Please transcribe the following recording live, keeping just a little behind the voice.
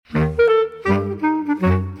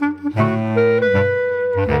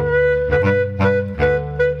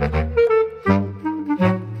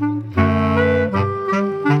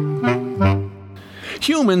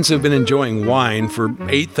Humans have been enjoying wine for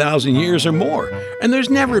 8,000 years or more, and there's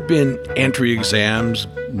never been entry exams,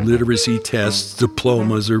 literacy tests,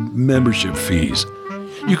 diplomas, or membership fees.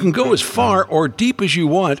 You can go as far or deep as you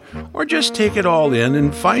want, or just take it all in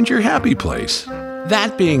and find your happy place.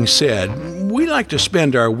 That being said, we like to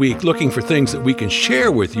spend our week looking for things that we can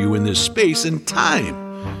share with you in this space and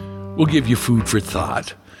time. We'll give you food for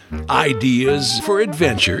thought, ideas for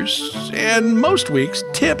adventures, and most weeks,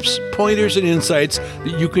 tips, pointers, and insights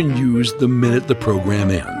that you can use the minute the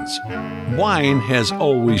program ends. Wine has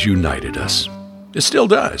always united us. It still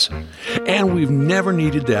does. And we've never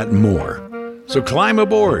needed that more. So climb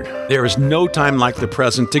aboard. There is no time like the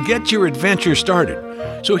present to get your adventure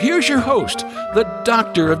started. So here's your host, the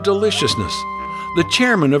Doctor of Deliciousness, the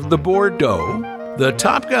Chairman of the Bordeaux, the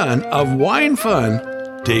Top Gun of Wine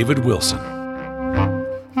Fun, David Wilson.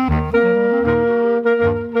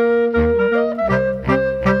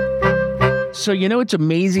 So, it's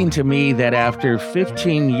amazing to me that after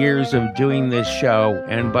 15 years of doing this show,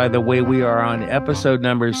 and by the way, we are on episode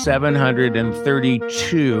number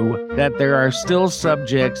 732, that there are still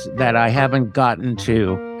subjects that I haven't gotten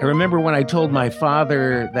to. I remember when I told my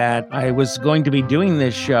father that I was going to be doing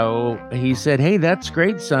this show, he said, "Hey, that's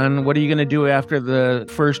great, son. What are you going to do after the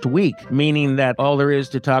first week?" Meaning that all there is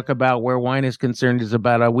to talk about where wine is concerned is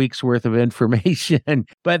about a week's worth of information.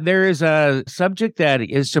 But there is a subject that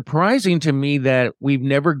is surprising to me that we've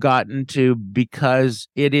never gotten to, because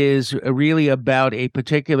it is really about a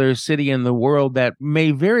particular city in the world that may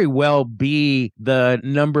very well be the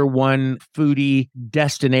number one foodie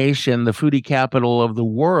destination, the foodie capital of the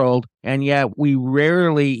world. And yet we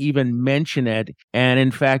rarely even mention it. And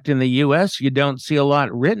in fact, in the U.S., you don't see a lot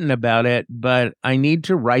written about it, but I need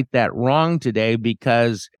to right that wrong today,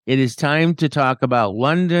 because it is time to talk about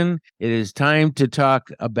London. It is time to talk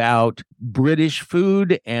about British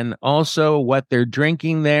food and also what they're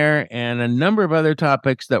drinking there, and a number of other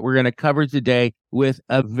topics that we're going to cover today with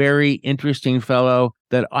a very interesting fellow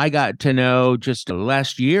that I got to know just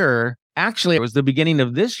last year. Actually, it was the beginning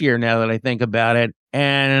of this year, now that I think about it.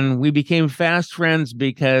 And we became fast friends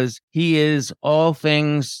because he is all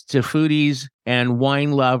things to foodies and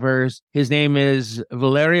wine lovers. His name is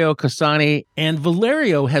Valerio Cosanni, and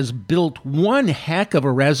Valerio has built one heck of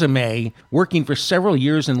a resume working for several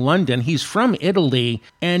years in London. He's from Italy,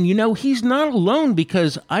 and he's not alone,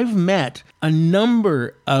 because I've met a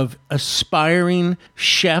number of aspiring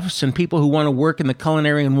chefs and people who want to work in the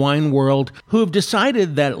culinary and wine world who have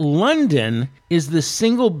decided that London is the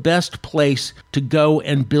single best place to go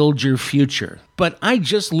and build your future. But I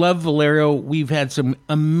just love Valerio. We've had some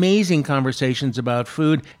amazing conversations about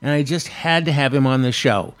food, and I just had to have him on the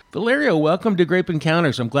show. Valerio, welcome to Grape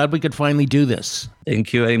Encounters. I'm glad we could finally do this.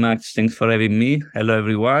 Thank you very much. Thanks for having me. Hello,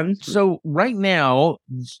 everyone. So right now,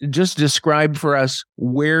 just describe for us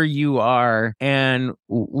where you are and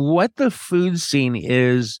what the food scene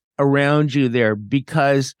is around you there,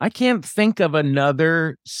 because I can't think of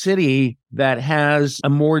another city that has a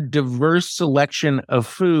more diverse selection of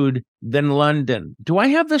food than London. Do I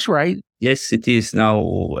have this right? Yes, it is.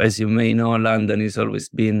 Now, as you may know, London has always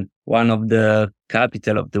been one of the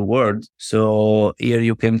capital of the world. So here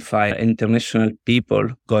you can find international people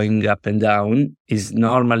going up and down. It's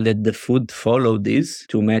normal that the food follow this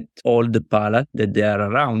to meet all the palate that they are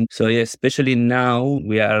around. So yeah, especially now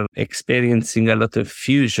we are experiencing a lot of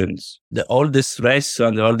fusions. The oldest British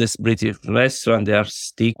restaurant, they are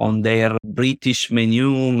stick on their British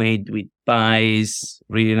menu made with pies,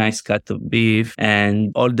 really nice cut of beef,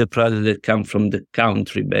 and all the products that come from the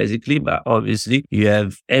country, basically. But obviously, you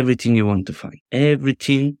have everything you want to find.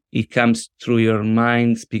 Everything, it comes through your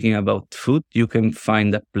mind. Speaking about food, you can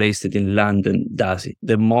find a place that in London does it.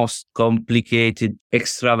 The most complicated,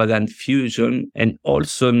 extravagant fusion. And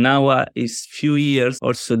also now is few years,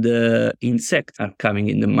 also the insects are coming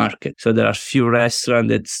in the market. So there are few restaurants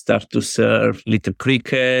that start to serve little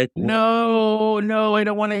cricket. No, I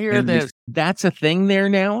don't want to hear this. That's a thing there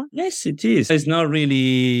now? Yes, it is. It's not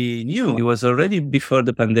really new. It was already before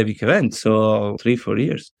the pandemic event, so 3-4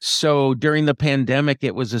 years. So during the pandemic,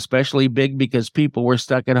 it was especially big because people were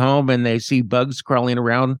stuck at home and they see bugs crawling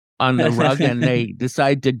around on the rug and they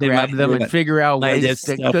decide to grab them and figure out ways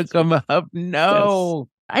to cook them up. No.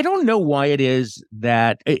 Yes. I don't know why it is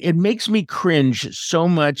that it makes me cringe so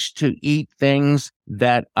much to eat things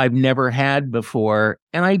that I've never had before.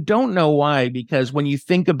 And I don't know why, because when you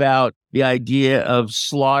think about the idea of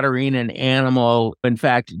slaughtering an animal, in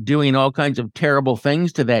fact, doing all kinds of terrible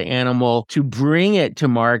things to that animal to bring it to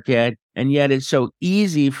market, And yet it's so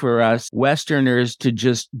easy for us Westerners to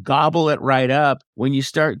just gobble it right up when you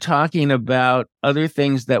start talking about other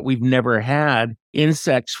things that we've never had,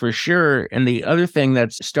 insects for sure. And the other thing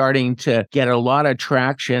that's starting to get a lot of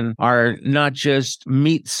traction are not just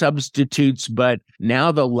meat substitutes, but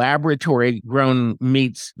now the laboratory grown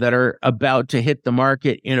meats that are about to hit the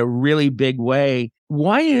market in a really big way.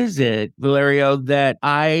 Why is it, Valerio, that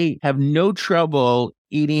I have no trouble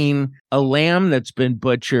eating a lamb that's been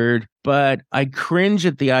butchered, but I cringe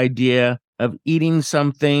at the idea of eating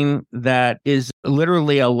something that is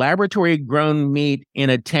literally a laboratory grown meat in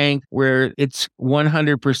a tank where it's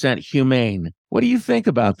 100% humane? What do you think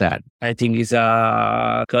about that? I think it's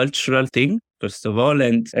a cultural thing, first of all.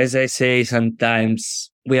 And as I say, sometimes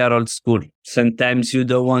we are old school. Sometimes you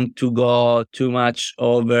don't want to go too much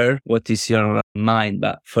over what is your mind.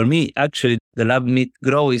 But for me, actually, the lab meat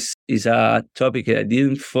grow is a topic I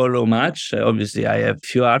didn't follow much. Obviously, I have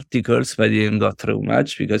few articles, but I didn't go through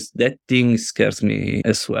much because that thing scares me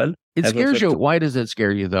as well. It scares you. Why does it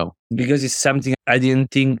scare you, though? Because it's something I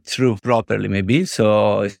didn't think through properly, maybe.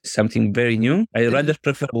 So it's something very new. I rather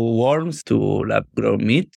prefer worms to lab-grown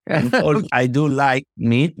meat. I do like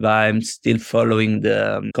meat, but I'm still following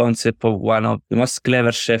the concept of one of the most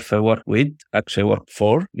clever chefs I work with. Actually, I work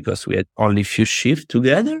for, because we had only few shifts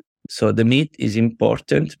together. So the meat is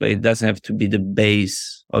important, but it doesn't have to be the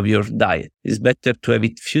base of your diet. It's better to have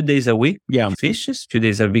it few days a week. Yeah. Fishes, few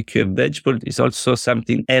days a week you have vegetable. It's also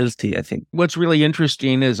something healthy, I think. What's really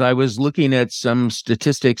interesting is I was looking at some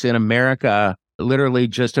statistics in America literally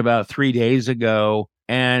just about 3 days ago,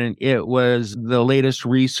 and it was the latest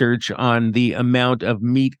research on the amount of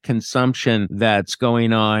meat consumption that's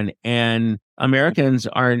going on. And Americans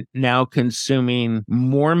are now consuming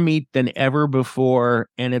more meat than ever before,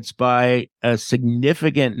 and it's by a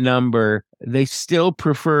significant number. They still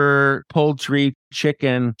prefer poultry,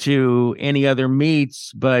 chicken to any other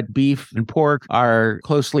meats, but beef and pork are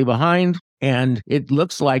closely behind. And it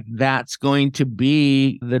looks like that's going to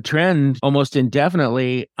be the trend almost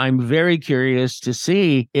indefinitely. I'm very curious to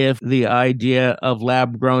see if the idea of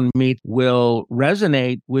lab-grown meat will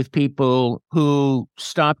resonate with people who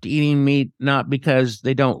stopped eating meat not because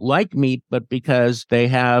they don't like meat, but because they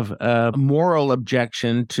have a moral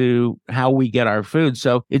objection to how we get our food.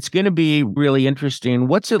 So it's going to be really interesting.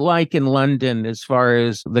 What's it like in London as far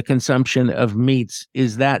as the consumption of meats?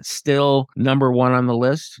 Is that still number one on the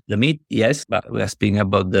list? The meat, yes. But we are speaking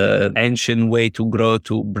about the ancient way to grow,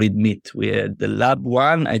 to breed meat. We had the lab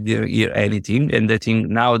one, I didn't hear anything. And I think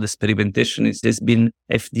now the experimentation has been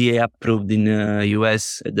FDA approved in the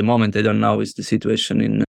US. At the moment, I don't know is the situation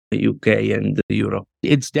in UK and Europe.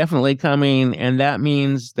 It's definitely coming. And that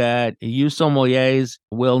means that you sommeliers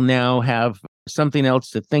will now have something else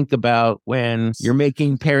to think about when you're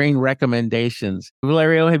making pairing recommendations.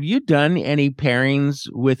 Valerio, have you done any pairings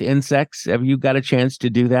with insects? Have you got a chance to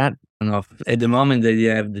do that? No. At the moment, I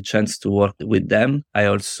didn't have the chance to work with them. I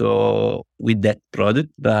also with that product.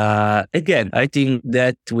 But again, I think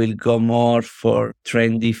that will go more for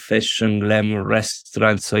trendy fashion glamour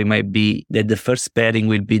restaurants. So it might be that the first pairing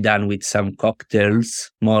will be done with some cocktails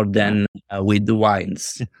more than with the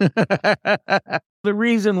wines. The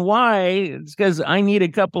reason why is because I need a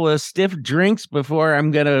couple of stiff drinks before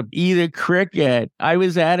I'm going to eat a cricket. I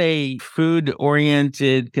was at a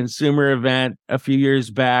food-oriented consumer event a few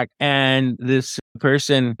years back, and this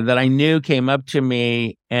person that I knew came up to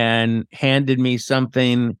me and handed me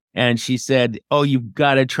something. And she said, "Oh, you've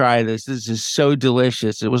got to try this. This is so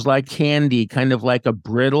delicious." It was like candy, kind of like a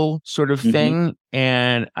brittle sort of thing.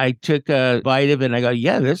 And I took a bite of it and I go,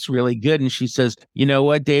 "Yeah, that's really good." And she says, "You know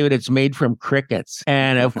what, David? It's made from crickets."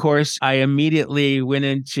 And of course, I immediately went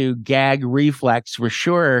into gag reflex for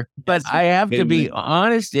sure. But I have to be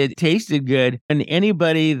honest, it tasted good. And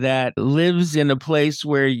anybody that lives in a place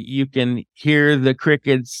where you can hear the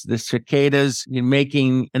crickets, the cicadas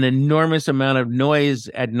making an enormous amount of noise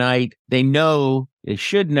at night, they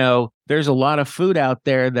should know there's a lot of food out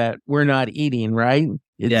there that we're not eating, right?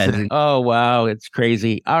 Oh, wow. It's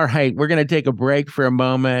crazy. All right. We're going to take a break for a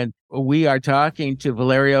moment. We are talking to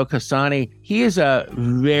Valerio Cosanni. He is a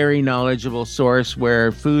very knowledgeable source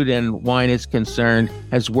where food and wine is concerned,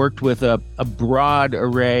 has worked with a broad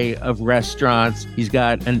array of restaurants. He's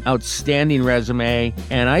got an outstanding resume,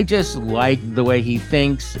 and I just like the way he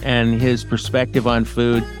thinks and his perspective on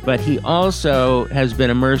food. But he also has been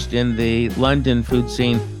immersed in the London food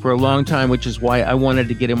scene for a long time, which is why I wanted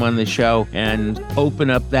to get him on the show and open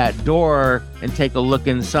up that door and take a look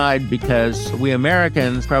inside, because we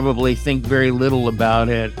Americans probably think very little about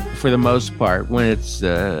it for the most part. When it's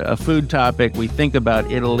a food topic, we think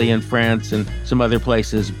about Italy and France and some other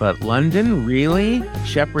places, but London, really?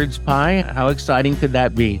 Shepherd's pie? How exciting could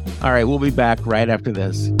that be? All right, we'll be back right after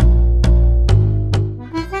this.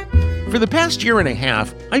 For the past year and a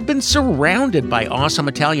half, I've been surrounded by awesome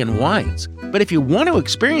Italian wines. But if you want to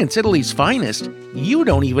experience Italy's finest, you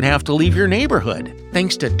don't even have to leave your neighborhood,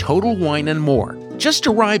 thanks to Total Wine & More. Just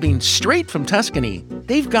arriving straight from Tuscany,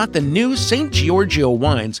 they've got the new St. Giorgio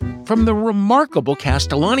wines from the remarkable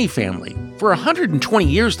Castellani family. For 120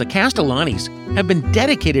 years, the Castellanis have been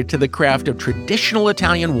dedicated to the craft of traditional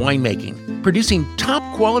Italian winemaking, producing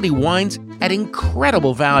top-quality wines at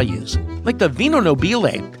incredible values, like the Vino Nobile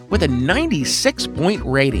with a 96-point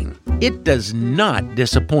rating. It does not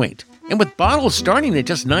disappoint. And with bottles starting at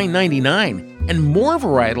just $9.99 and more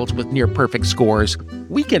varietals with near-perfect scores,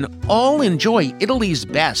 we can all enjoy Italy's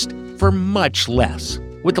best for much less.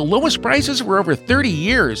 With the lowest prices for over 30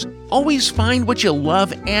 years, always find what you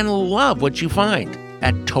love and love what you find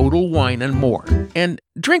at Total Wine & More. And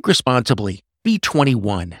drink responsibly. Be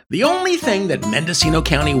 21. The only thing that Mendocino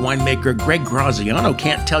County winemaker Greg Graziano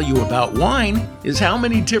can't tell you about wine is how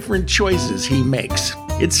many different choices he makes.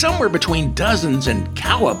 It's somewhere between dozens and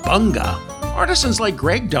cowabunga. Artisans like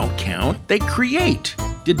Greg don't count, they create.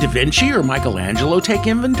 Did Da Vinci or Michelangelo take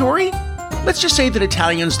inventory? Let's just say that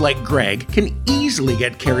Italians like Greg can easily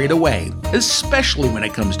get carried away, especially when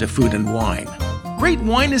it comes to food and wine. Great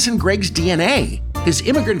wine is in Greg's DNA. His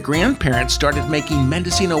immigrant grandparents started making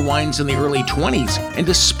Mendocino wines in the early 20s, and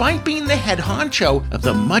despite being the head honcho of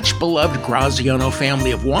the much-beloved Graziano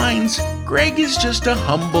family of wines, Greg is just a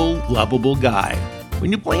humble, lovable guy.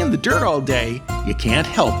 When you play in the dirt all day, you can't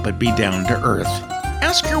help but be down to earth.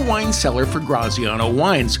 Ask your wine cellar for Graziano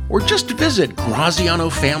wines, or just visit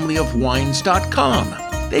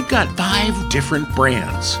GrazianoFamilyOfWines.com. They've got 5 different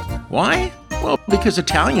brands. Why? Well, because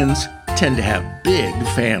Italians tend to have big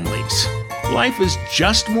families. Life is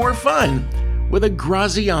just more fun with a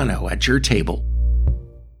Graziano at your table.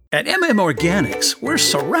 At Organics, we're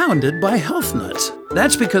surrounded by health nuts.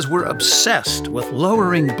 That's because we're obsessed with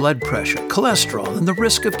lowering blood pressure, cholesterol, and the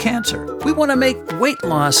risk of cancer. We want to make weight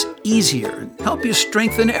loss easier and help you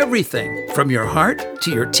strengthen everything, from your heart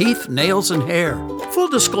to your teeth, nails, and hair. Full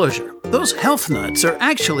disclosure, those health nuts are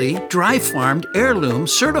actually dry-farmed, heirloom,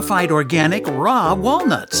 certified organic raw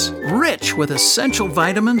walnuts. Rich with essential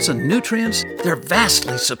vitamins and nutrients, they're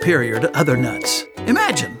vastly superior to other nuts.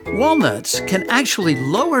 Imagine, walnuts can actually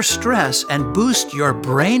lower stress and boost your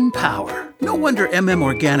brain power. No wonder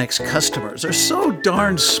Organics customers are so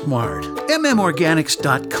darn smart.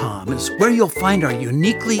 Organics.com is where you'll find our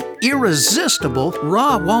uniquely irresistible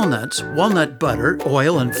raw walnuts, walnut butter,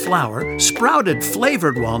 oil, and flour, sprouted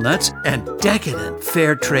flavored walnuts, and decadent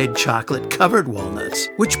fair trade chocolate covered walnuts,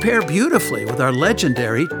 which pair beautifully with our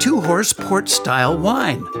legendary 2-horse port-style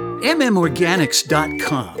wine.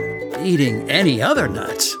 Organics.com. Eating any other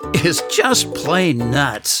nuts is just plain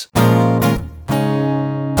nuts.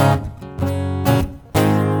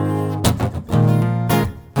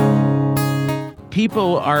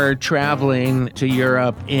 People are traveling to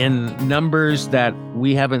Europe in numbers that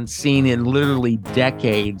we haven't seen in literally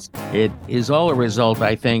decades. It is all a result,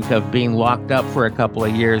 I think, of being locked up for a couple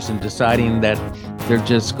of years and deciding that they're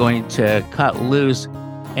just going to cut loose.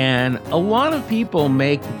 And a lot of people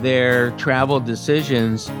make their travel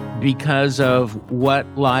decisions because of what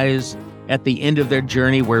lies at the end of their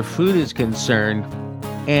journey where food is concerned.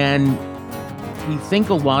 And we think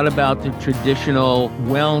a lot about the traditional,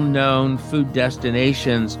 well-known food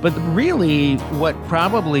destinations, but really what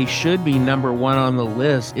probably should be number one on the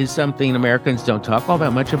list is something Americans don't talk all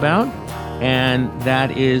that much about, and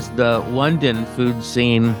that is the London food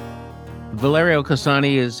scene. Valerio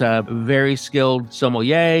Cosanni is a very skilled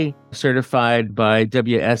sommelier, certified by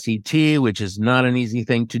WSET, which is not an easy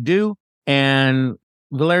thing to do. And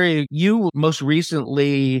Valerio, you most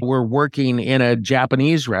recently were working in a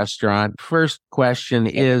Japanese restaurant. First question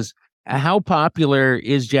is, how popular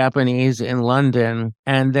is Japanese in London?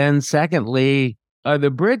 And then secondly, are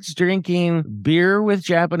the Brits drinking beer with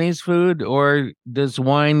Japanese food, or does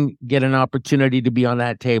wine get an opportunity to be on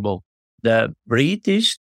that table? The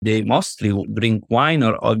British, they mostly drink wine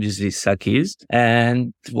or obviously sakes.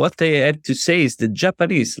 And what they have to say is the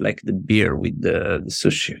Japanese like the beer with the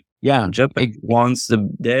sushi. Yeah. Japan wants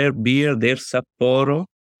their beer, their Sapporo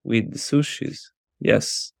with the sushis.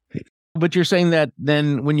 Yes. But you're saying that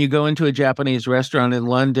then when you go into a Japanese restaurant in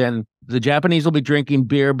London, the Japanese will be drinking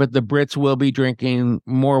beer, but the Brits will be drinking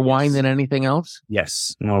more wine than anything else?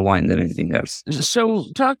 Yes, more wine than anything else. So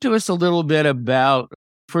talk to us a little bit about,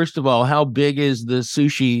 first of all, how big is the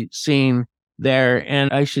sushi scene there?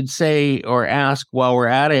 And I should say or ask while we're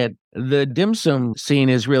at it, the dim sum scene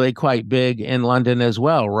is really quite big in London as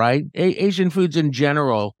well, right? Asian foods in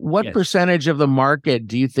general, what percentage of the market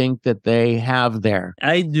do you think that they have there?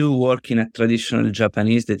 I do work in a traditional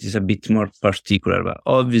Japanese that is a bit more particular, but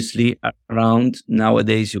obviously around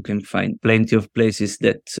nowadays you can find plenty of places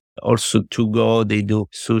that also to go, they do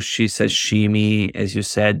sushi, sashimi, as you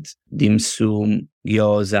said, dim sum,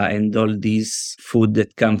 gyoza, and all these food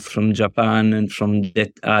that come from Japan and from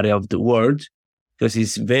that area of the world. Because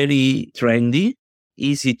it's very trendy,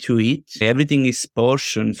 easy to eat. Everything is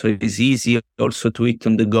portioned, so it's easy also to eat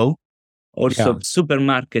on the go. Also,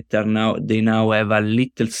 supermarkets now have a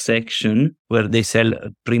little section where they sell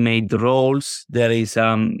pre-made rolls. There is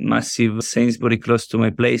a massive Sainsbury close to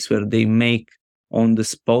my place where they make on the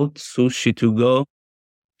spot sushi to go.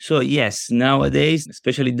 So yes, nowadays,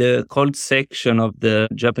 especially the cold section of the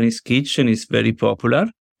Japanese kitchen is very popular.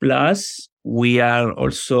 Plus, we are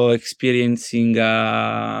also experiencing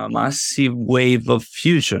a massive wave of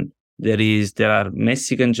fusion. There are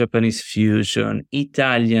Mexican-Japanese fusion,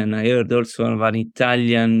 Italian. I heard also of an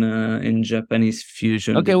Italian and Japanese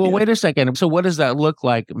fusion. Okay, well, wait a second. So what does that look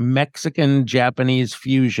like? Mexican-Japanese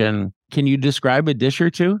fusion. Can you describe a dish or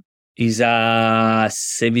two? Is a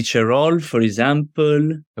ceviche roll, for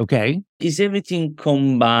example. Okay. Is everything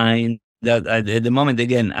combined? That at the moment,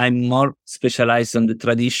 again, I'm more specialized on the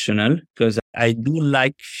traditional because I do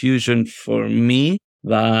like fusion for me,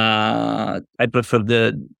 but I prefer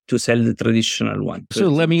to sell the traditional one. So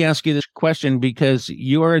let me ask you this question because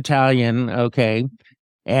you're Italian, okay?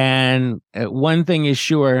 And one thing is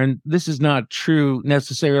sure, and this is not true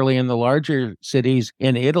necessarily in the larger cities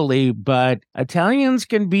in Italy, but Italians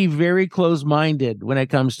can be very close-minded when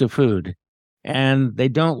it comes to food. And they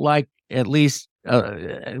don't like, at least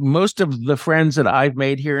most of the friends that I've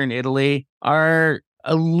made here in Italy are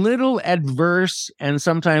a little adverse and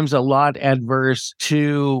sometimes a lot adverse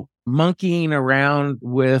to monkeying around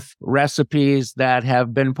with recipes that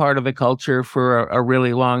have been part of the culture for a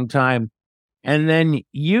really long time. And then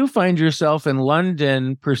you find yourself in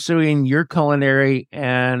London pursuing your culinary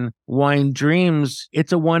and wine dreams.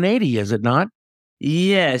 It's a 180, is it not?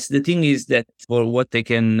 Yes, the thing is that for what they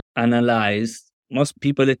can analyze, most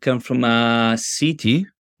people that come from a city,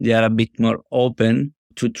 they are a bit more open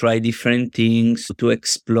to try different things, to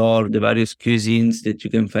explore the various cuisines that you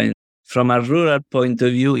can find. From a rural point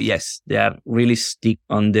of view, yes, they are really stick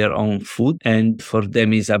on their own food. And for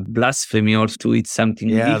them, it's a blasphemy also to eat something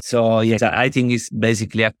different. So, yes, I think it's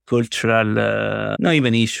basically a cultural, not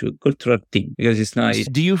even issue, cultural thing, because it's not.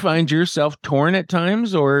 Do you find yourself torn at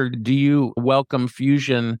times, or do you welcome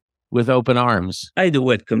fusion with open arms? I do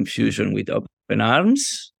welcome fusion with open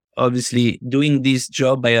arms. Obviously, doing this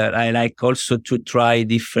job, I like also to try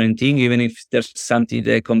different things, even if there's something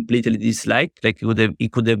that I completely dislike. Like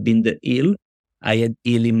it could have been the eel. I had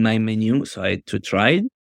eel in my menu, so I had to try it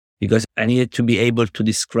because I needed to be able to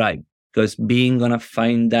describe. Because being on a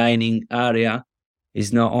fine dining area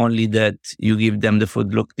is not only that you give them the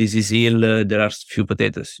food, look, this is eel, there are few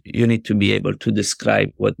potatoes. You need to be able to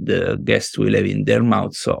describe what the guest will have in their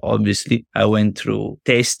mouth. So obviously I went through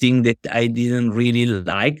tasting that I didn't really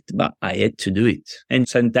like, but I had to do it. And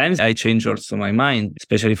sometimes I change also my mind,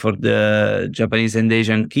 especially for the Japanese and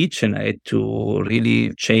Asian kitchen. I had to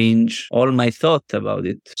really change all my thought about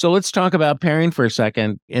it. So let's talk about pairing for a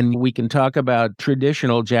second, and we can talk about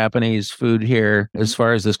traditional Japanese food here as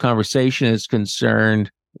far as this conversation is concerned.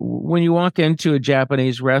 When you walk into a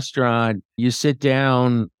Japanese restaurant, you sit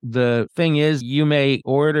down. The thing is, you may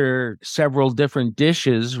order several different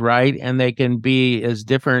dishes, right? And they can be as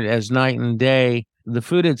different as night and day. The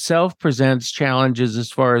food itself presents challenges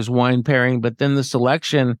as far as wine pairing, but then the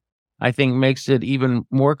selection, I think, makes it even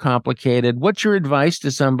more complicated. What's your advice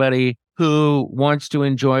to somebody who wants to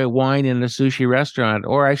enjoy wine in a sushi restaurant,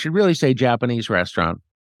 or I should really say Japanese restaurant?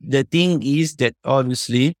 The thing is that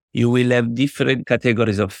obviously you will have different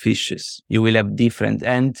categories of fishes. You will have different,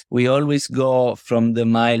 and we always go from the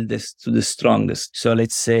mildest to the strongest. So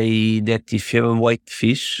let's say that if you have a white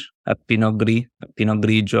fish, a Pinot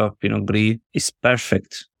Grigio, a Pinot Gris is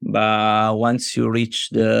perfect. But once you reach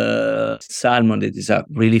the salmon, that is a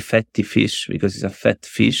really fatty fish because it's a fat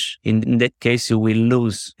fish, in that case you will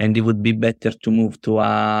lose, and it would be better to move to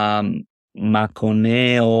a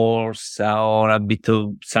Macone or a bit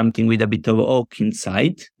of something with a bit of oak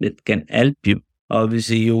inside that can help you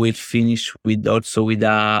Obviously, you will finish with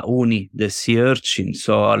a uni, the sea urchin.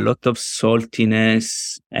 So a lot of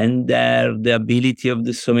saltiness, and there the ability of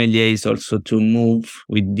the sommelier is also to move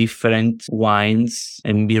with different wines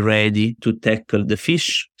and be ready to tackle the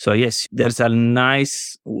fish. So yes, there's a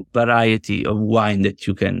nice variety of wine that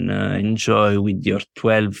you can enjoy with your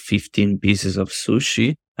 12, 15 pieces of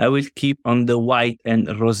sushi. I will keep on the white and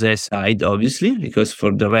rosé side, obviously, because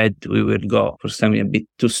for the red, we will go for something a bit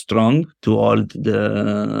too strong to hold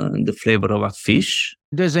the flavor of a fish.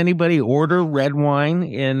 Does anybody order red wine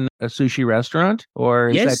in a sushi restaurant? Or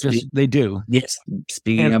is Yes, that just, they do? Yes.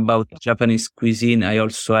 Speaking about Japanese cuisine, I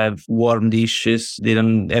also have warm dishes. They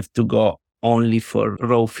don't have to go only for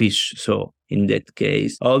raw fish. So in that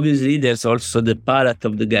case, obviously, there's also the palate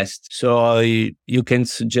of the guest. So you can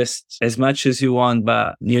suggest as much as you want,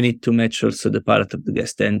 but you need to match also the palate of the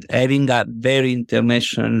guest. And having a very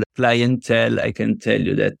international clientele, I can tell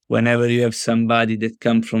you that whenever you have somebody that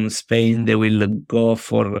comes from Spain, they will go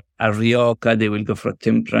for a Rioja, they will go for a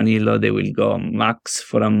Tempranillo, they will go max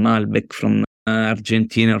for a Malbec from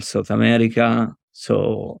Argentina or South America.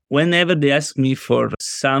 So whenever they ask me for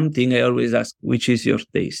something, I always ask, which is your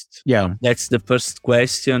taste? Yeah. That's the first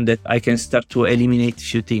question that I can start to eliminate a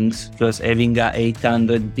few things, because having a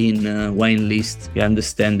 800 bean wine list, you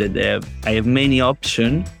understand that I have many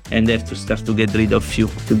options and I have to start to get rid of few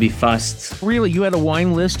to be fast. Really? You had a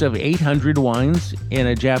wine list of 800 wines in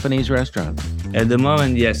a Japanese restaurant? At the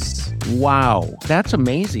moment, yes. Wow. That's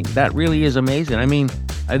amazing. That really is amazing. I mean,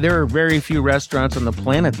 there are very few restaurants on the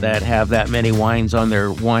planet that have that many wines on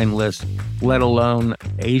their wine list, let alone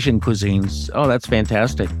Asian cuisines. Oh, that's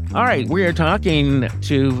fantastic. All right, we are talking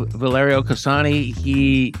to Valerio Cosanni.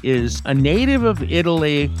 He is a native of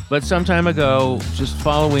Italy, but some time ago, just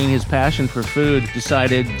following his passion for food,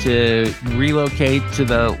 decided to relocate to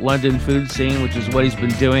the London food scene, which is what he's been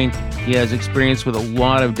doing. He has experience with a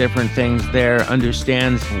lot of different things there,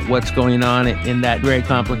 understands what's going on in that very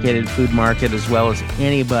complicated food market as well as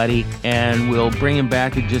anybody. And we'll bring him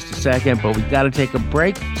back in just a second, but we've got to take a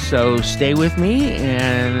break. So stay with me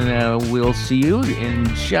and we'll see you in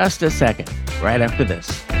just a second, right after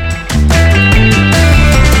this.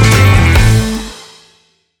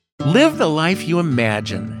 Live the life you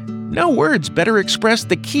imagine. No words better express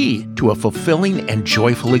the key to a fulfilling and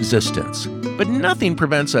joyful existence. But nothing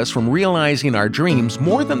prevents us from realizing our dreams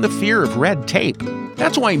more than the fear of red tape.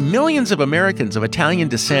 That's why millions of Americans of Italian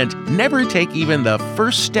descent never take even the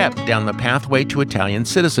first step down the pathway to Italian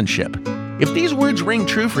citizenship. If these words ring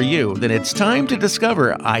true for you, then it's time to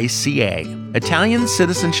discover ICA, Italian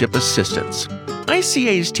Citizenship Assistance.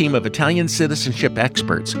 ICA's team of Italian citizenship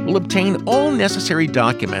experts will obtain all necessary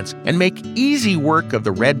documents and make easy work of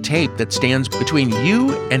the red tape that stands between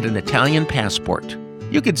you and an Italian passport.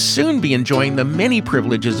 You could soon be enjoying the many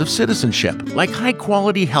privileges of citizenship, like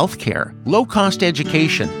high-quality health care, low-cost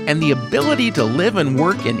education, and the ability to live and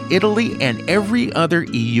work in Italy and every other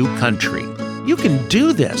EU country. You can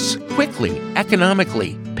do this quickly,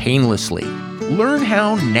 economically, painlessly. Learn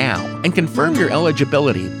how now and confirm your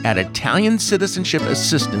eligibility at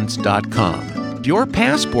ItaliancitizenshipAssistance.com. Your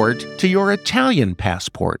passport to your Italian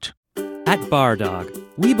passport. At Bardog,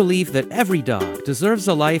 we believe that every dog deserves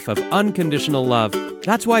a life of unconditional love.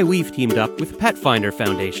 That's why we've teamed up with Pet Finder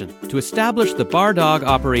Foundation to establish the Bardog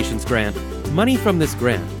Operations Grant. Money from this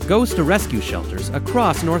grant goes to rescue shelters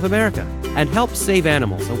across North America and helps save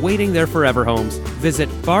animals awaiting their forever homes. Visit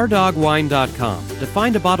bardogwine.com to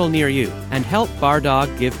find a bottle near you and help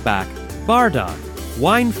Bardog give back. Bardog,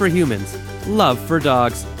 wine for humans, love for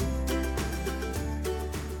dogs.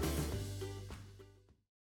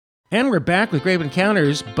 And we're back with Grape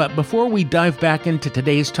Encounters, but before we dive back into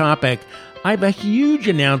today's topic, I have a huge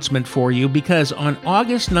announcement for you because on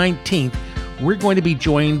August 19th, we're going to be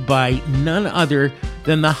joined by none other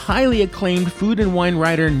than the highly acclaimed food and wine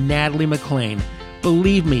writer Natalie MacLean.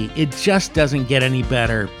 Believe me, it just doesn't get any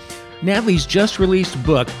better. Natalie's just released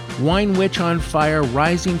book, Wine Witch on Fire,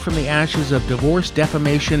 Rising from the Ashes of Divorce,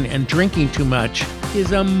 Defamation, and Drinking Too Much,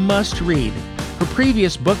 is a must-read. Her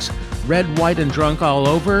previous books, Red, White, and Drunk All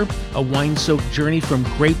Over, A Wine-Soaked Journey from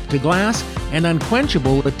Grape to Glass, and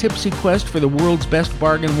Unquenchable, A Tipsy Quest for the World's Best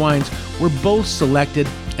Bargain Wines, were both selected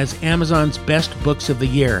as Amazon's best books of the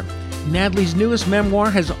year. Natalie's newest memoir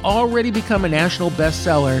has already become a national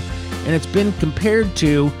bestseller, and it's been compared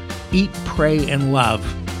to Eat, Pray, and Love.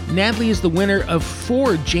 Natalie is the winner of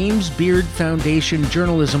 4 James Beard Foundation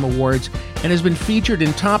Journalism Awards and has been featured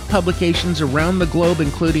in top publications around the globe,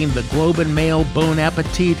 including the Globe and Mail, Bon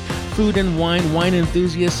Appetit, Food and Wine, Wine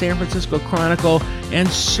Enthusiast, San Francisco Chronicle, and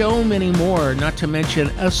so many more, not to mention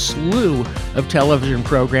a slew of television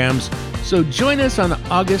programs. So join us on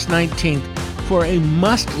August 19th for a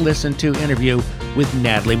must-listen-to interview with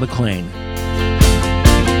Natalie McLean.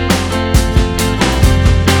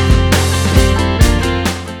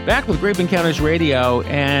 Back with Grape Encounters Radio,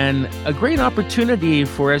 and a great opportunity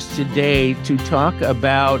for us today to talk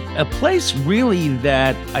about a place really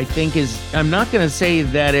that I think is, I'm not going to say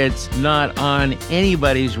that it's not on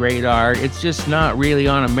anybody's radar. It's just not really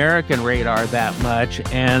on American radar that much.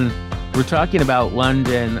 And we're talking about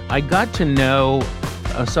London. I got to know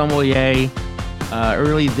a sommelier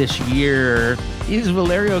early this year. He's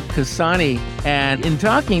Valerio Cosanni, and in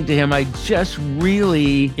talking to him, I just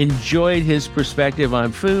really enjoyed his perspective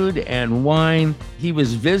on food and wine. He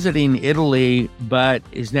was visiting Italy, but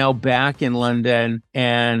is now back in London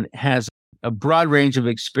and has a broad range of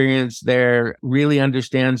experience there, really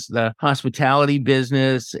understands the hospitality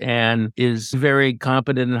business, and is very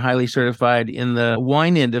competent and highly certified in the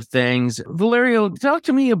wine end of things. Valerio, talk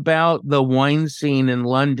to me about the wine scene in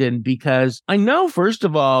London, because I know, first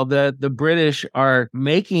of all, that the British are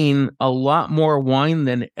making a lot more wine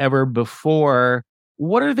than ever before.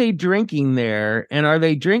 What are they drinking there? And are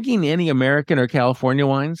they drinking any American or California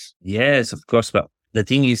wines? Yes, of course. But the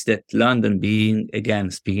thing is that London, being,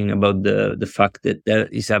 again, speaking about the fact that there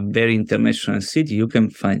is a very international city, you can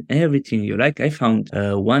find everything you like. I found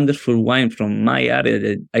wonderful wine from my area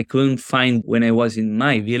that I couldn't find when I was in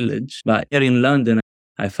my village. But here in London,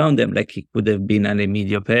 I found them, like it could have been an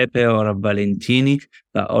Emilio Pepe or a Valentini,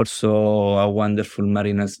 but also a wonderful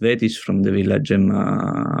Marina Svetic from the Villa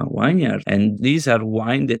Gemma vineyard. And these are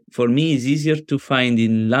wine that for me is easier to find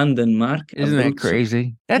in London market. Isn't that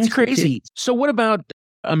crazy? That's crazy. So what about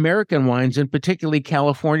American wines, and particularly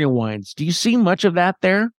California wines? Do you see much of that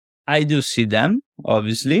there? I do see them,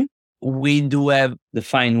 obviously. We do have the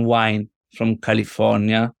fine wine from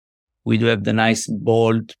California. We do have the nice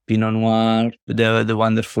bold Pinot Noir, the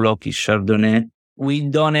wonderful oaky Chardonnay. We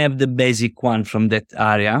don't have the basic one from that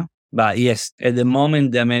area. But yes, at the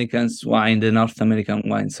moment, the Americans wine, the North American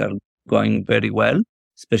wines are going very well,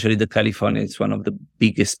 especially the California. It's one of the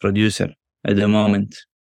biggest producers at the moment.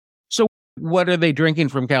 So what are they drinking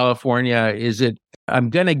from California? Is it, I'm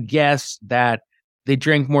going to guess that they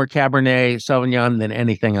drink more Cabernet Sauvignon than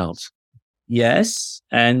anything else. Yes,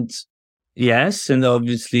 and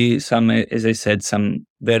obviously some, as I said, some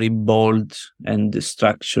very bold and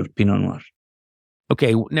structured Pinot Noir.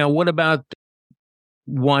 Okay, now what about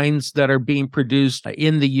wines that are being produced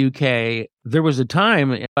in the UK? There was a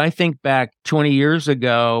time, I think back 20 years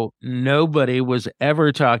ago, nobody was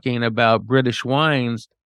ever talking about British wines.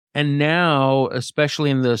 And now, especially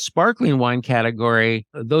in the sparkling wine category,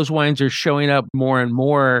 those wines are showing up more and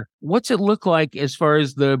more. What's it look like as far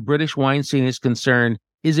as the British wine scene is concerned?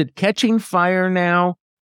 Is it catching fire now?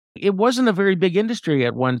 It wasn't a very big industry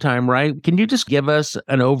at one time, right? Can you just give us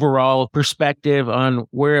an overall perspective on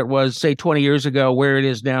where it was, say, 20 years ago, where it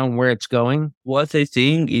is now, and where it's going? What I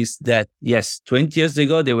think is that, yes, 20 years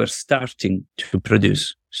ago, they were starting to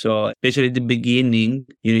produce. So especially at the beginning,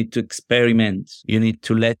 you need to experiment. You need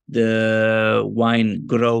to let the wine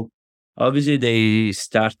grow. Obviously, they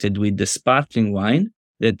started with the sparkling wine,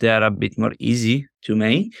 that they are a bit more easy to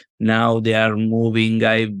make. Now they are moving.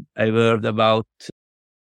 I've heard about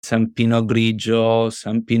some Pinot Grigio,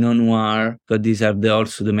 some Pinot Noir, because these are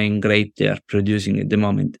also the main grape they are producing at the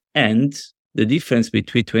moment. And the difference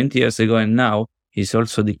between 20 years ago and now is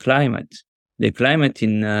also the climate. The climate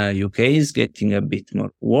in UK is getting a bit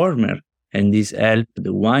more warmer, and this helps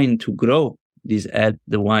the wine to grow. This helps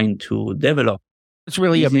the wine to develop. It's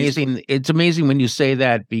really amazing. It's amazing when you say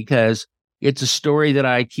that, because it's a story that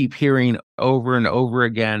I keep hearing over and over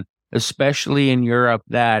again, especially in Europe,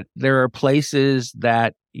 that there are places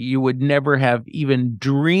that you would never have even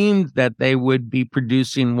dreamed that they would be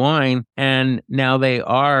producing wine, and now they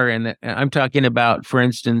are. And I'm talking about, for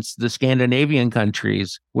instance, the Scandinavian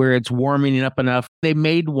countries, where it's warming up enough. They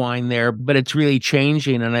made wine there, but it's really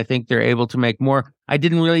changing, and I think they're able to make more. I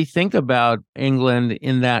didn't really think about England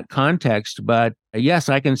in that context, but yes,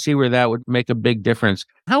 I can see where that would make a big difference.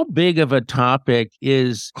 How big of a topic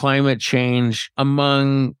is climate change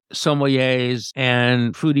among sommeliers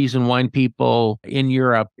and foodies and wine people in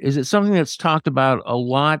Europe? Is it something that's talked about a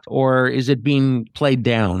lot, or is it being played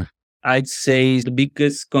down? I'd say the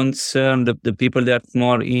biggest concern, the people that are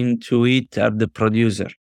more into it, are the producer.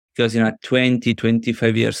 Because in a 20,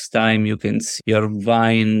 25 years time, you can see your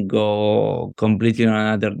wine go completely in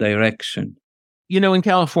another direction. You know, in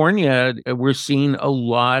California, we're seeing a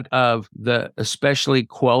lot of the especially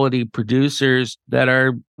quality producers that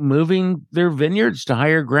are moving their vineyards to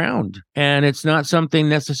higher ground. And it's not something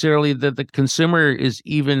necessarily that the consumer is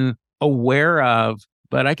even aware of,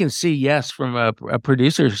 But I can see, yes, from a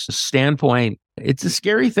producer's standpoint, it's a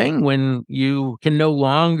scary thing when you can no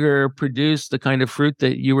longer produce the kind of fruit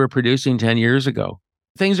that you were producing 10 years ago.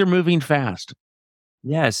 Things are moving fast.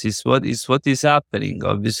 Yes, it's what is happening,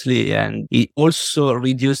 obviously, and it also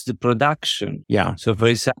reduced the production. Yeah. So, for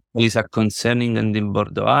example, it's a concerning in the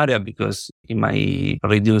Bordeaux area because it might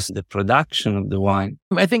reduce the production of the wine.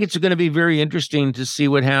 I think it's going to be very interesting to see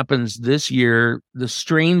what happens this year. The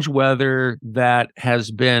strange weather that has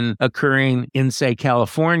been occurring in, say,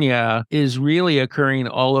 California is really occurring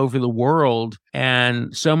all over the world.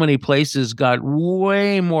 And so many places got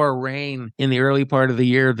way more rain in the early part of the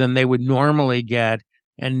year than they would normally get.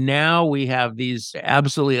 And now we have these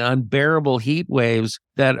absolutely unbearable heat waves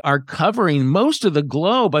that are covering most of the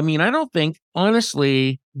globe. I mean, I don't think,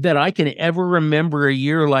 honestly, that I can ever remember a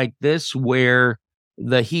year like this where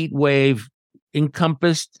the heat wave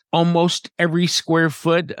encompassed almost every square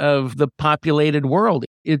foot of the populated world.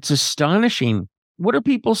 It's astonishing. What are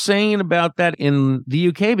people saying about that in the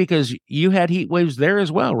UK? Because you had heat waves there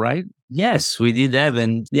as well, right? Yes, we did have,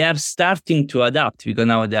 and they are starting to adapt because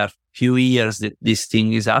now there are few years that this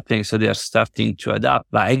thing is happening, so they are starting to adapt.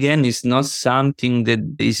 But again, it's not something that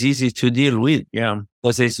is easy to deal with. Yeah.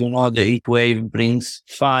 Because as you know, the heat wave brings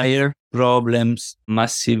fire problems,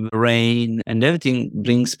 massive rain, and everything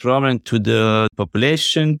brings problem to the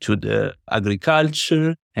population, to the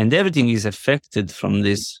agriculture, and everything is affected from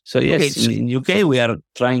this. So yes, in UK, we are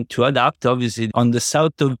trying to adapt. Obviously, on the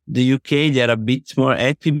south of the UK, they are a bit more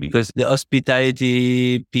happy because the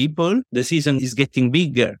hospitality people, the season is getting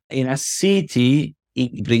bigger. In a city,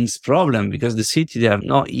 it brings problem because the city, they are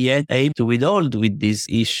not yet able to withhold with this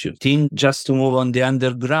issue. Think just to move on the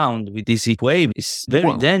underground with this heat wave is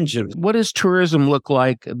very dangerous. What does tourism look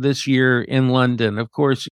like this year in London? Of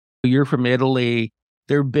course, you're from Italy.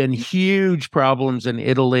 There have been huge problems in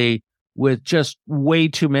Italy with just way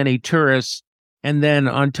too many tourists. And then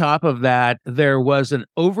on top of that, there was an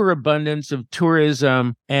overabundance of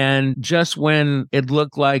tourism. And just when it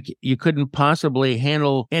looked like you couldn't possibly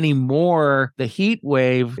handle any more, the heat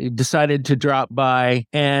wave decided to drop by.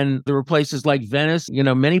 And there were places like Venice,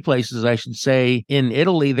 many places, I should say, in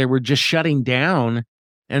Italy, they were just shutting down.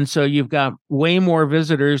 And so you've got way more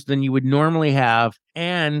visitors than you would normally have.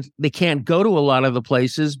 And they can't go to a lot of the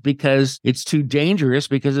places because it's too dangerous,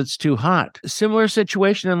 because it's too hot. Similar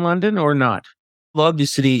situation in London or not?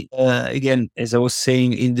 Obviously, again, as I was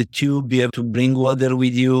saying, in the tube, you have to bring water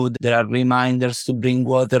with you. There are reminders to bring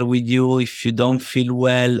water with you. If you don't feel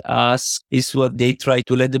well, ask. Is what they try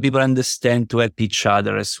to let the people understand, to help each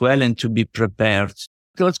other as well and to be prepared.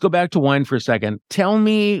 Let's go back to wine for a second. Tell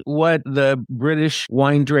me what the British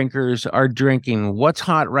wine drinkers are drinking. What's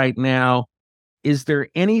hot right now? Is there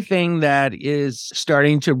anything that is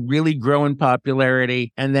starting to really grow in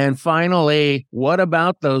popularity? And then finally, what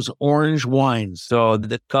about those orange wines? So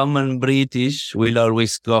the common British will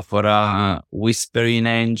always go for a Whispering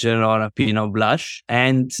Angel or a Pinot Blanc,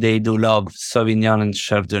 and they do love Sauvignon and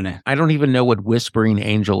Chardonnay. I don't even know what Whispering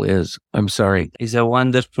Angel is. I'm sorry. It's a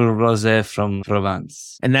wonderful rosé from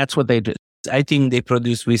Provence. And that's what they do. I think they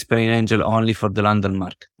produce Whispering Angel only for the London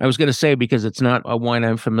market. I was going to say, because it's not a wine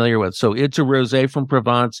I'm familiar with. So it's a rosé from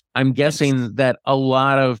Provence. I'm guessing that a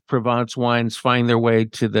lot of Provence wines find their way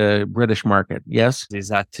to the British market. Yes?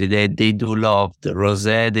 Exactly. They do love the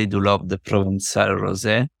rosé. They do love the Provençal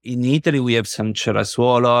rosé. In Italy, we have some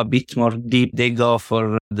Cerasuolo, a bit more deep. They go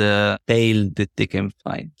for the pale that they can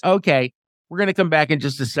find. Okay. We're going to come back in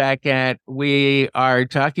just a second. We are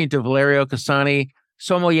talking to Valerio Cosanni,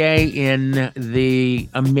 sommelier in the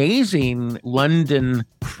amazing London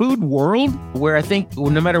food world, where I think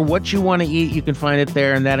no matter what you want to eat, you can find it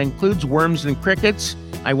there. And that includes worms and crickets.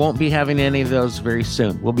 I won't be having any of those very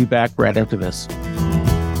soon. We'll be back right after this.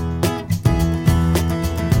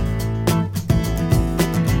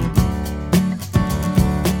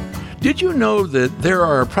 Did you know that there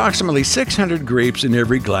are approximately 600 grapes in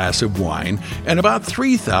every glass of wine and about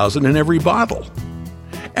 3,000 in every bottle?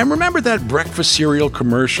 And remember that breakfast cereal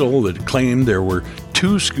commercial that claimed there were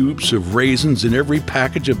 2 scoops of raisins in every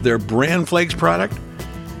package of their Bran Flakes product?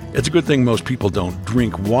 It's a good thing most people don't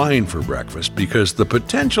drink wine for breakfast, because the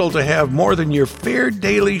potential to have more than your fair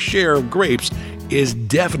daily share of grapes is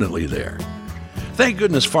definitely there. Thank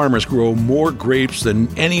goodness farmers grow more grapes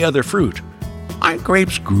than any other fruit. Aren't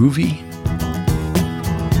grapes groovy?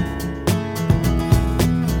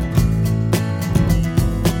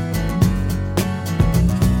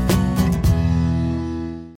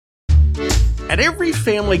 At every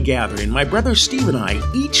family gathering, my brother Steve and I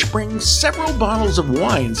each bring several bottles of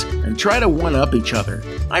wines and try to one-up each other.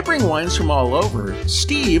 I bring wines from all over.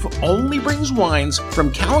 Steve only brings wines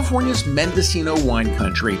from California's Mendocino wine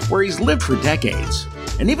country, where he's lived for decades.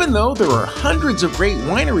 And even though there are hundreds of great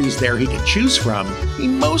wineries there he can choose from, he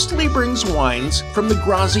mostly brings wines from the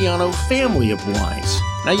Graziano family of wines.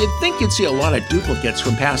 Now, you'd think you'd see a lot of duplicates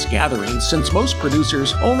from past gatherings since most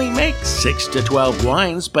producers only make 6 to 12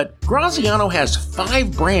 wines, but Graziano has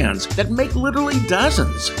 5 brands that make literally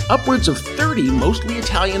dozens, upwards of 30 mostly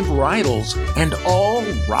Italian varietals, and all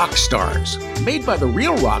rock stars, made by the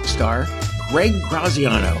real rock star, Greg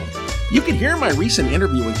Graziano. You can hear my recent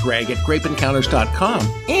interview with Greg at grapeencounters.com,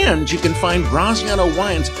 and you can find Graziano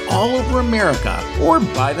wines all over America or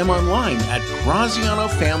buy them online at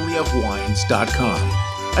grazianofamilyofwines.com.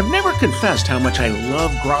 I've never confessed how much I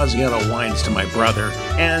love Graziano wines to my brother,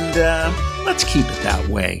 and let's keep it that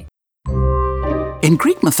way. In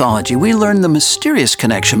Greek mythology, we learn the mysterious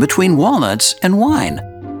connection between walnuts and wine.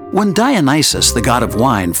 When Dionysus, the god of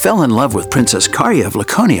wine, fell in love with Princess Caria of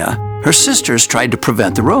Laconia, her sisters tried to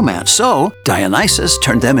prevent the romance, so Dionysus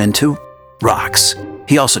turned them into rocks.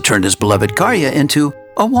 He also turned his beloved Caria into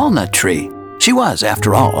a walnut tree. She was,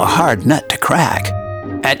 after all, a hard nut to crack.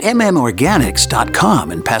 At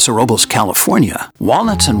mmorganics.com in Paso Robles, California,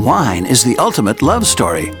 Walnuts and Wine is the ultimate love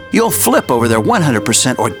story. You'll flip over their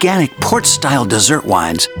 100% organic port-style dessert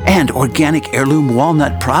wines and organic heirloom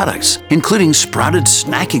walnut products, including sprouted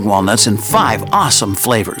snacking walnuts in 5 awesome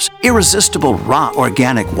flavors, irresistible raw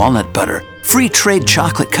organic walnut butter, free trade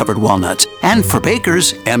chocolate-covered walnuts, and for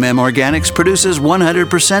bakers, Organics produces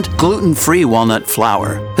 100% gluten-free walnut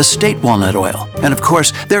flour, estate walnut oil, and of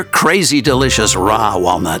course, their crazy delicious raw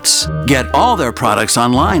walnuts. Get all their products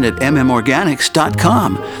online at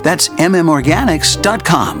mmorganics.com. That's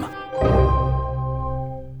mmorganics.com.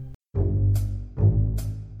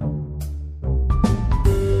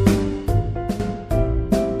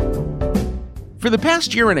 For the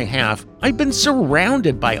past year and a half, I've been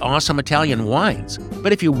surrounded by awesome Italian wines.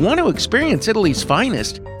 But if you want to experience Italy's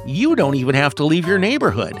finest, you don't even have to leave your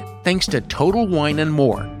neighborhood, thanks to Total Wine &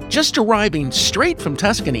 More. Just arriving straight from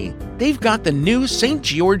Tuscany, they've got the new St.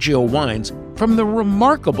 Giorgio wines from the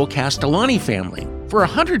remarkable Castellani family. For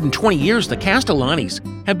 120 years, the Castellanis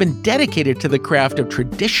have been dedicated to the craft of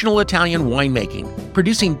traditional Italian winemaking,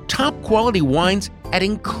 producing top-quality wines at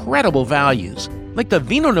incredible values, like the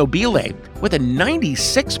Vino Nobile with a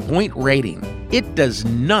 96-point rating. It does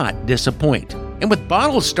not disappoint. And with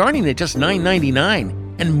bottles starting at just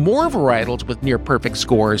 $9.99 and more varietals with near-perfect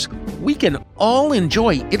scores, we can all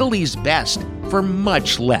enjoy Italy's best for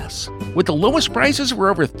much less. With the lowest prices for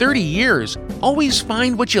over 30 years, always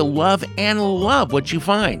find what you love and love what you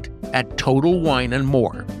find at Total Wine &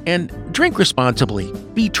 More. And drink responsibly.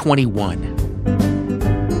 Be 21.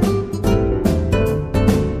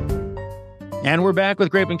 And we're back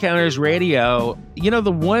with Grape Encounters Radio. You know,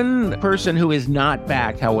 the one person who is not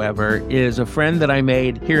back, however, is a friend that I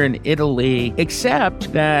made here in Italy,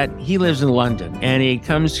 except that he lives in London and he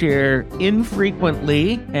comes here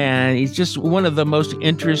infrequently, and he's just one of the most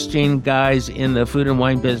interesting guys in the food and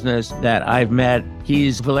wine business that I've met.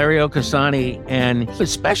 He's Valerio Cosanni, and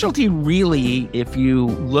his specialty really, if you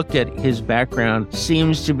look at his background,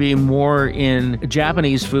 seems to be more in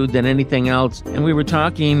Japanese food than anything else. And we were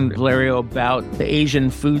talking, Valerio, about the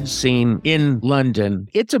Asian food scene in London.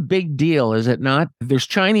 It's a big deal, is it not? There's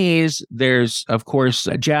Chinese, there's, of course,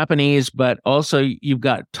 Japanese, but also you've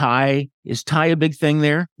got Thai. Is Thai a big thing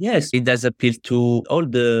there? Yes, it does appeal to all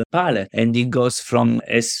the palate. And it goes from,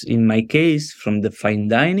 as in my case, from the fine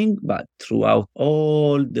dining, but throughout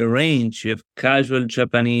all the range. You have casual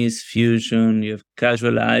Japanese fusion, you have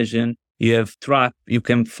casual Asian, you have trap you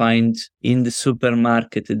can find in the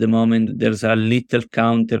supermarket at the moment. There's a little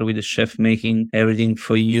counter with a chef making everything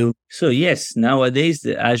for you. So yes, nowadays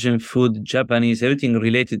the Asian food, Japanese, everything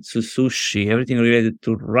related to sushi, everything related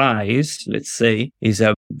to rice, let's say, is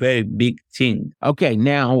a very big thing. Okay,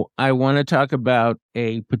 now I want to talk about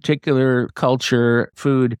a particular culture,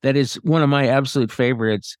 food, that is one of my absolute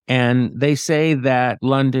favorites. And they say that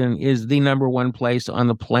London is the number one place on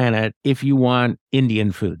the planet if you want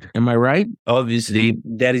Indian food. Am I right? Obviously,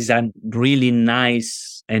 there is a really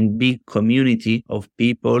nice and big community of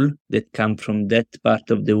people that come from that part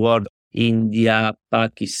of the world. India,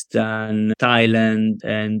 Pakistan, Thailand,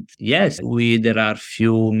 and yes, there are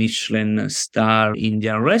few Michelin star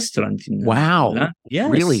Indian restaurants. Wow.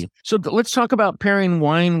 Yes. Really? So let's talk about pairing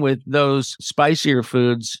wine with those spicier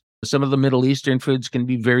foods. Some of the Middle Eastern foods can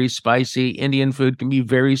be very spicy. Indian food can be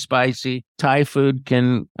very spicy. Thai food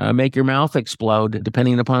can make your mouth explode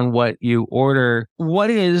depending upon what you order.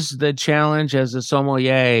 What is the challenge as a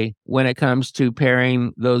sommelier when it comes to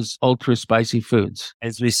pairing those ultra spicy foods?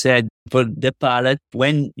 As we said, for the palate,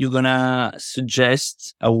 when you're going to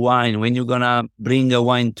suggest a wine, when you're going to bring a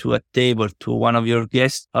wine to a table to one of your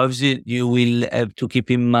guests, obviously you will have to keep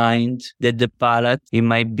in mind that the palate, it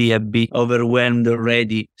might be a bit overwhelmed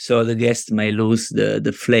already. So the guest might lose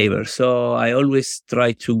the flavor. So I always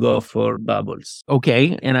try to go for bubbles.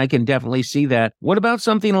 Okay, and I can definitely see that. What about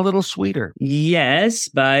something a little sweeter? Yes,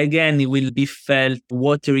 but again, it will be felt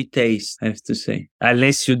watery taste, I have to say.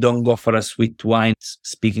 Unless you don't go for a sweet wine,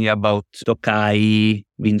 speaking about Tokai,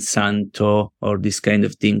 Vinsanto, or these kind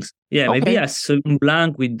of things. Yeah, Okay. maybe a Sauvignon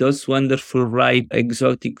Blanc with those wonderful ripe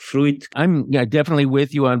exotic fruit. I'm definitely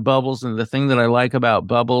with you on bubbles. And the thing that I like about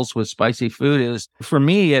bubbles with spicy food is, for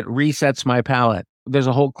me, it resets my palate. There's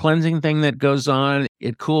a whole cleansing thing that goes on.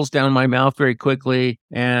 It cools down my mouth very quickly,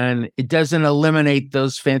 and it doesn't eliminate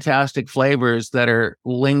those fantastic flavors that are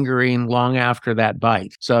lingering long after that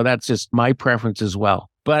bite. So that's just my preference as well.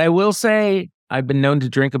 But I will say, I've been known to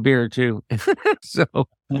drink a beer too. So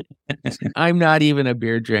I'm not even a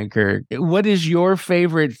beer drinker. What is your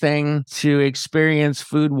favorite thing to experience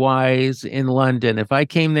food-wise in London? If I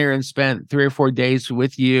came there and spent 3 or 4 days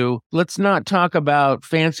with you, let's not talk about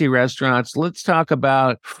fancy restaurants. Let's talk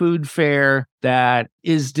about food fare that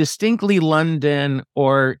is distinctly London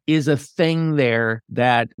or is a thing there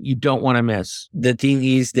that you don't want to miss. The thing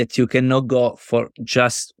is that you cannot go for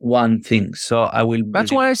just one thing. So I will.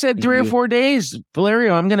 That's why I said 3 or 4 days.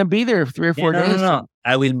 Valerio, I'm going to be there 3 or 4 days. No.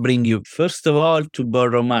 I will bring you, first of all, to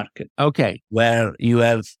Borough Market. Okay. Where you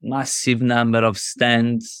have massive number of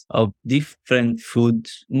stands of different food,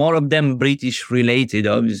 more of them British related,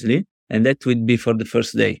 obviously. And that would be for the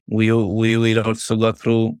first day. We will also go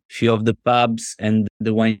through a few of the pubs and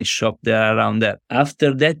the wine shop there around there.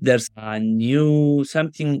 After that, there's a new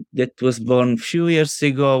something that was born a few years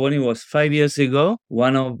ago, when it was 5 years ago.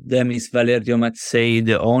 One of them is Valerio Cosanni,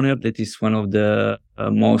 the owner. That is one of the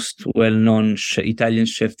most well-known Italian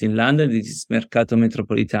chefs in London. This is Mercato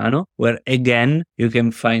Metropolitano, where again, you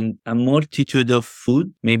can find a multitude of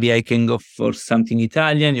food. Maybe I can go for something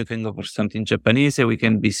Italian, you can go for something Japanese, we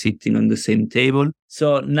can be sitting on the same table.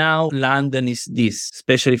 So now London is this,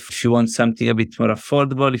 especially if you want something a bit more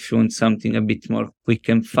affordable, if you want something a bit more quick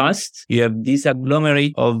and fast. You have this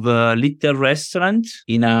agglomerate of little restaurants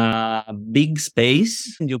in a big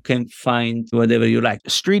space. You can find whatever you like.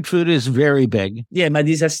 Street food is very big. Yeah, but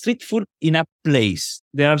it's a street food in a place.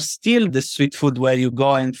 There are still the street food where you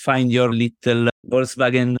go and find your little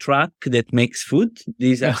Volkswagen truck that makes food.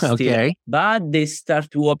 These are still, Okay. but they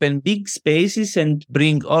start to open big spaces and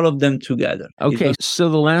bring all of them together. Okay, so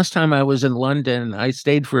the last time I was in London, I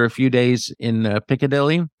stayed for a few days in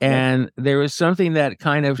Piccadilly, and there was something that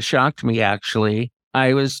kind of shocked me, actually.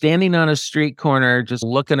 I was standing on a street corner just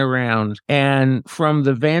looking around, and from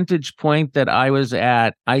the vantage point that I was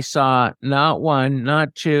at, I saw not 1,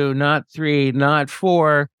 not 2, not 3, not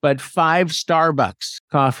 4, but 5 Starbucks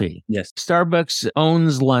coffee. Yes. Starbucks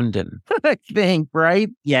owns London, I think, right?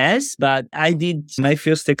 Yes, but I did my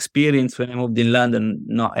first experience when I moved in London,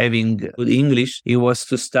 not having good English. It was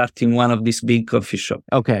to start in one of these big coffee shops.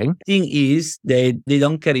 Okay. Thing is, they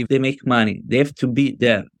don't care if they make money. They have to be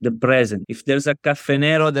there, the present. If there's a Caffè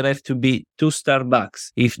Nero, there have to be 2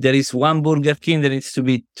 Starbucks. If there is 1 Burger King, there needs to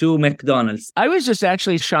be 2 McDonald's. I was just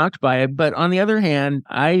actually shocked by it. But on the other hand,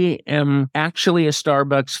 I am actually a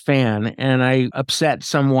Starbucks fan, and I upset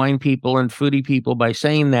some wine people and foodie people by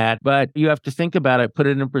saying that. But you have to think about it, put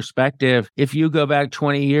it in perspective. If you go back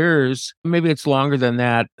 20 years, maybe it's longer than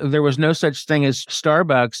that, there was no such thing as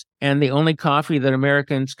Starbucks. And the only coffee that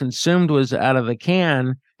Americans consumed was out of the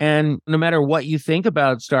can. And no matter what you think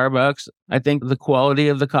about Starbucks, I think the quality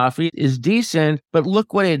of the coffee is decent, but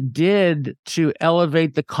look what it did to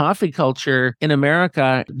elevate the coffee culture in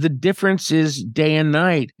America. The difference is day and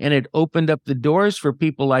night, and it opened up the doors for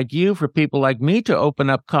people like you, for people like me to open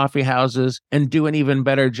up coffee houses and do an even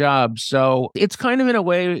better job. So it's kind of in a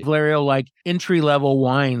way, Valerio, like entry-level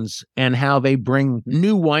wines and how they bring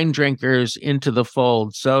new wine drinkers into the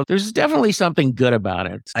fold. So there's definitely something good about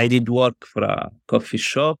it. I did work for a coffee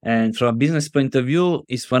shop show. And from a business point of view,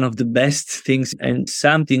 it's one of the best things and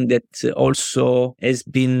something that also has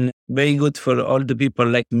been very good for all the people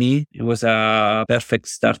like me. It was a perfect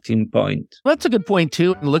starting point. Well, that's a good point,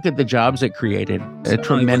 too. Look at the jobs it created. A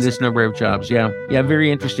tremendous number of jobs. Yeah,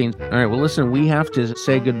 very interesting. All right, well, listen, we have to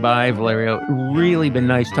say goodbye, Valerio. Really been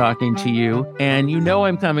nice talking to you. And you know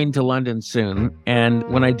I'm coming to London soon. And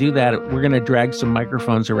when I do that, we're going to drag some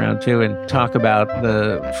microphones around, too, and talk about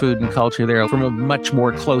the food and culture there from a much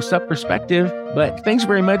more close-up perspective. But thanks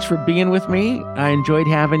very much for being with me. I enjoyed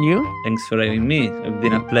having you. Thanks for having me. It's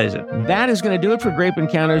been a pleasure. That is going to do it for Grape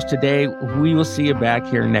Encounters today. We will see you back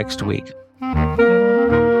here next week.